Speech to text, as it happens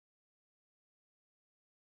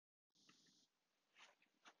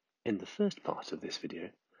In the first part of this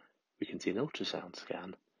video, we can see an ultrasound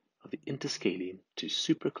scan of the interscalene to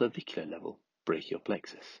supraclavicular level brachial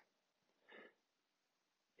plexus.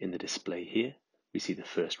 In the display here, we see the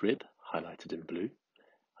first rib highlighted in blue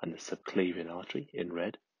and the subclavian artery in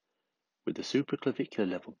red, with the supraclavicular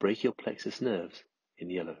level brachial plexus nerves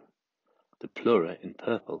in yellow. The pleura in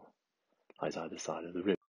purple lies either side of the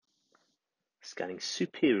rib. Scanning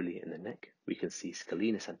superiorly in the neck, we can see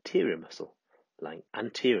scalenus anterior muscle lying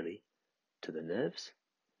anteriorly to the nerves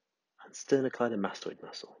and sternocleidomastoid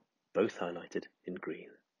muscle, both highlighted in green.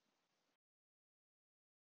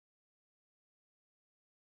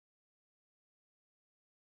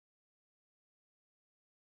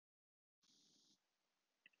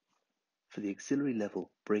 For the axillary level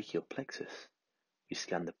brachial plexus, we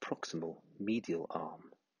scan the proximal medial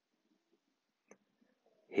arm.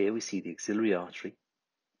 Here we see the axillary artery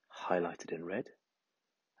highlighted in red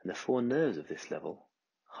and the four nerves of this level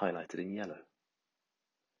highlighted in yellow.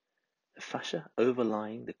 The fascia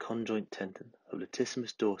overlying the conjoint tendon of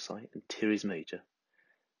latissimus dorsi and teres major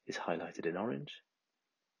is highlighted in orange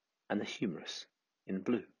and the humerus in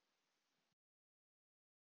blue.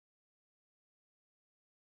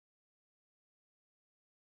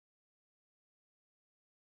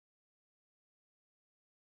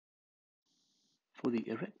 For the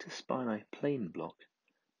erector spinae plane block,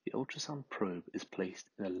 the ultrasound probe is placed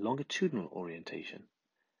in a longitudinal orientation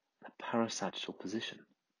and a parasagittal position.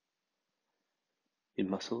 The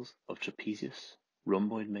muscles of trapezius,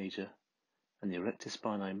 rhomboid major, and the erector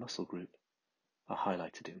spinae muscle group are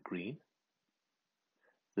highlighted in green.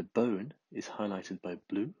 The bone is highlighted by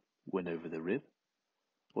blue when over the rib,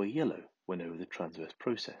 or yellow when over the transverse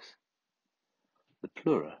process. The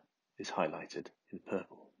pleura is highlighted in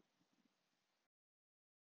purple.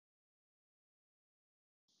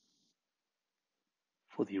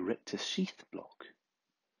 For the erectus sheath block,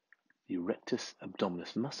 the erectus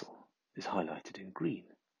abdominis muscle is highlighted in green,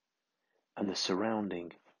 and the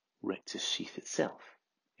surrounding rectus sheath itself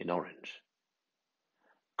in orange.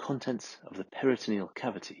 Contents of the peritoneal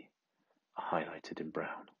cavity are highlighted in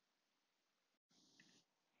brown.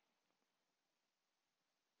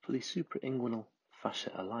 For the suprainguinal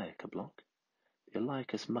fascia iliaca block, the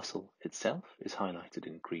iliacus muscle itself is highlighted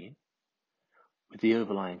in green, with the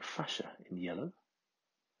overlying fascia in yellow,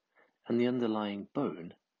 and the underlying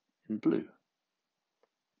bone in blue.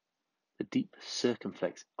 The deep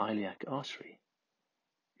circumflex iliac artery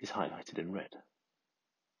is highlighted in red.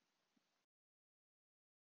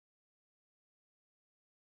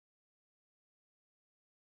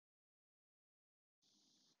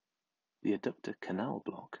 The adductor canal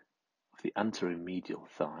block of the anteromedial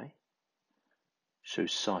thigh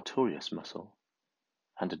shows sartorius muscle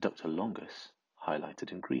and adductor longus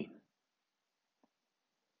highlighted in green.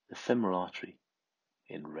 The femoral artery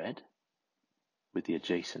in red, with the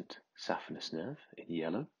adjacent saphenous nerve in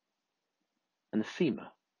yellow, and the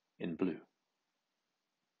femur in blue.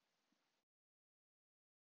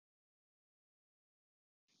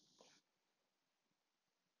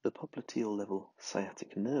 The popliteal level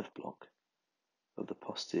sciatic nerve block of the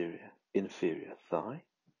posterior inferior thigh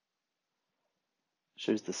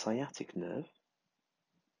shows the sciatic nerve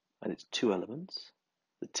and its two elements,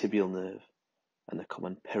 the tibial nerve and the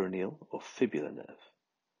common peroneal or fibular nerve.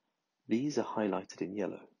 These are highlighted in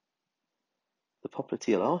yellow. The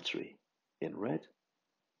popliteal artery in red.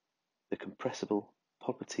 The compressible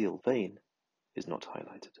popliteal vein is not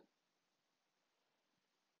highlighted.